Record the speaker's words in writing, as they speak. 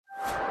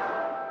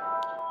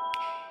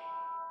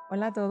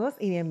Hola a todos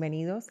y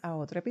bienvenidos a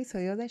otro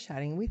episodio de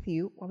Chatting with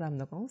You, o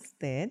Hablando con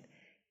usted.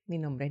 Mi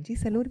nombre es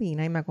Giselle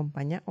Urbina y me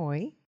acompaña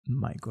hoy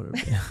Michael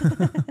Urbina.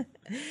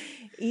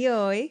 Y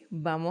hoy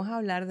vamos a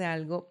hablar de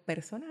algo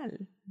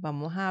personal.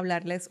 Vamos a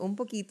hablarles un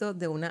poquito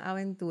de una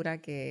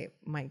aventura que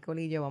Michael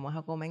y yo vamos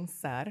a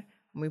comenzar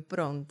muy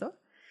pronto.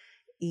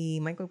 Y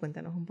Michael,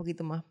 cuéntanos un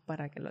poquito más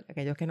para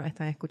aquellos que nos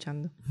están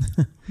escuchando.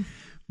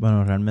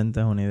 Bueno,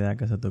 realmente es una idea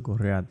que se te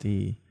ocurrió a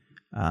ti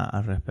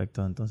al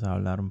respecto, entonces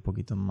hablar un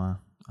poquito más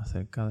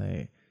acerca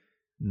de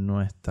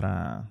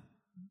nuestra,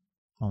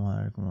 vamos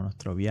a ver, como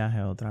nuestro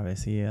viaje o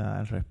travesía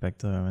al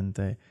respecto,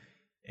 obviamente,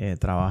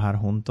 trabajar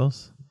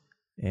juntos,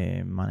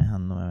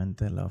 manejando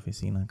obviamente la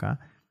oficina acá,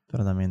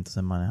 pero también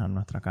entonces manejar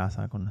nuestra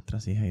casa con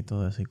nuestras hijas y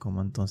todo eso, y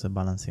cómo entonces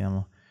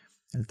balanceamos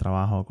el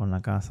trabajo con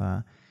la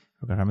casa.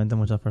 Porque realmente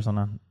muchas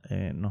personas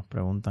nos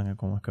preguntan que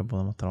cómo es que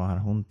podemos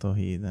trabajar juntos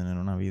y tener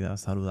una vida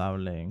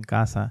saludable en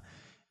casa.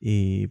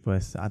 Y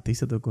pues a ti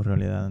se te ocurrió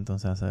la idea de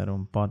entonces hacer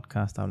un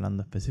podcast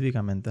hablando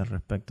específicamente al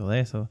respecto de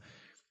eso.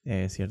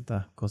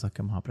 Ciertas cosas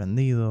que hemos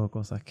aprendido,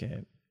 cosas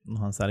que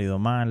nos han salido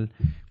mal.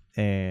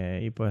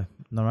 Y pues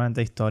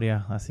normalmente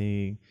historias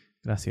así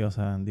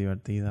graciosas,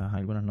 divertidas,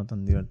 algunas no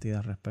tan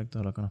divertidas respecto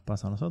de lo que nos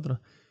pasa a nosotros.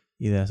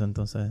 Y de eso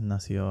entonces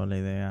nació la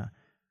idea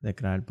de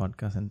crear el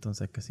podcast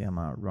entonces que se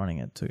llama Running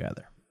It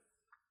Together.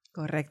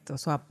 Correcto.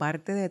 So,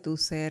 aparte de tú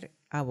ser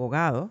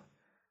abogado,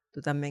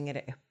 tú también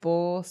eres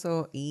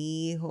esposo,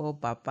 hijo,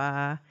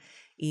 papá,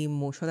 y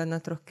muchos de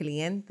nuestros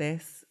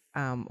clientes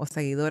o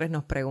seguidores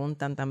nos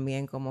preguntan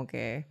también como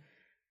que,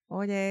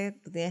 oye,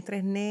 tú tienes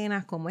 3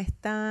 nenas, ¿cómo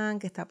están?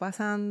 ¿Qué está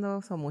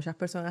pasando? Son muchas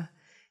personas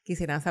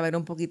quisieran saber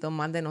un poquito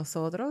más de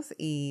nosotros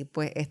y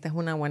pues esta es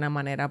una buena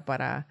manera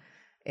para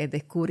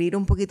descubrir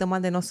un poquito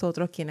más de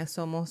nosotros, quiénes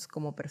somos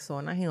como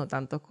personas y no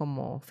tanto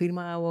como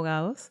firma de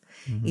abogados.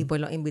 Y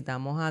pues los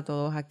invitamos a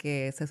todos a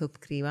que se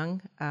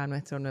suscriban a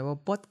nuestro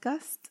nuevo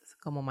podcast,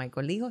 como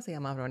Michael dijo, se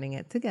llama Running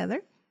It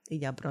Together y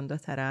ya pronto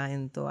estará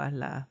en todas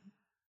las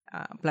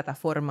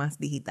plataformas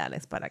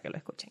digitales para que lo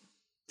escuchen.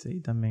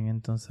 Sí, también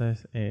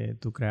entonces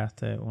tú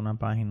creaste una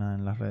página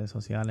en las redes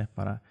sociales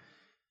para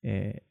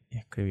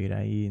escribir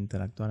ahí,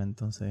 interactuar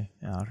entonces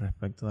al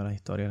respecto de la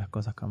historia y las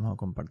cosas que vamos a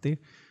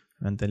compartir.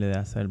 Realmente la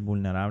idea es ser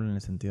vulnerable en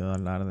el sentido de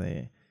hablar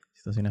de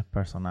situaciones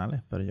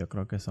personales, pero yo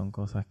creo que son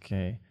cosas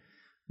que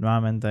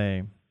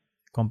nuevamente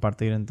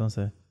compartir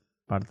entonces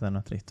parte de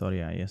nuestra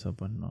historia y eso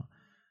pues nos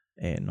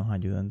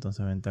ayuda entonces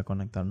obviamente a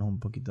conectarnos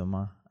un poquito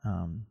más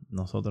a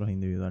nosotros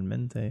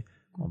individualmente,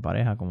 como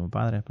pareja, como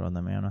padres, pero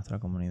también a nuestra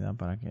comunidad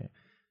para que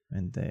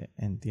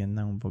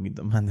entiendan un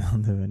poquito más de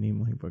dónde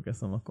venimos y por qué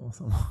somos como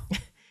somos.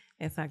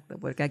 Exacto,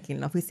 porque aquí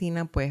en la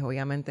oficina, pues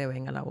obviamente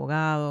ven al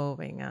abogado,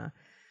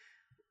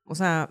 o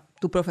sea,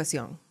 tu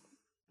profesión,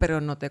 pero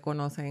no te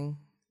conocen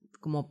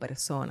como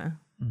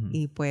persona. Uh-huh.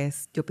 Y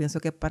pues yo pienso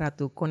que para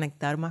tú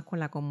conectar más con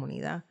la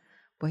comunidad,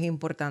 pues es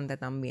importante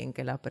también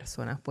que las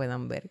personas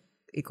puedan ver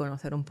y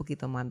conocer un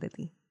poquito más de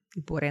ti.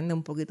 Y por ende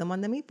un poquito más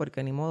de mí,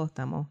 porque ni modo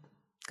estamos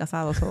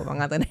casados o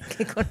van a tener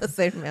que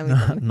conocerme a mí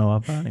también. No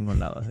va para ningún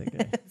lado, así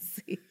que...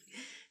 Sí.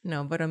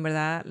 No, pero en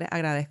verdad les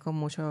agradezco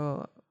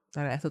mucho, te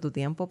agradezco tu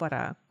tiempo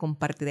para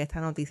compartir esta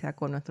noticia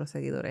con nuestros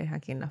seguidores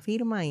aquí en la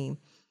firma y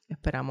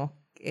esperamos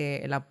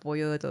el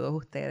apoyo de todos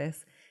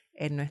ustedes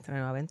en nuestra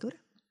nueva aventura.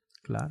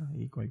 Claro,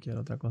 y cualquier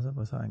otra cosa,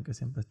 pues saben que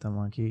siempre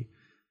estamos aquí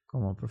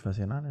como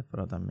profesionales,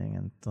 pero también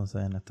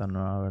entonces en esta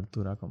nueva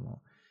abertura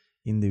como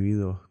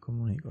individuos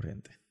comunes y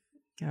corrientes.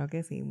 Claro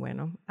que sí.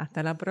 Bueno,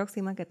 hasta la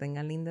próxima. Que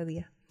tengan lindo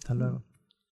día. Hasta luego.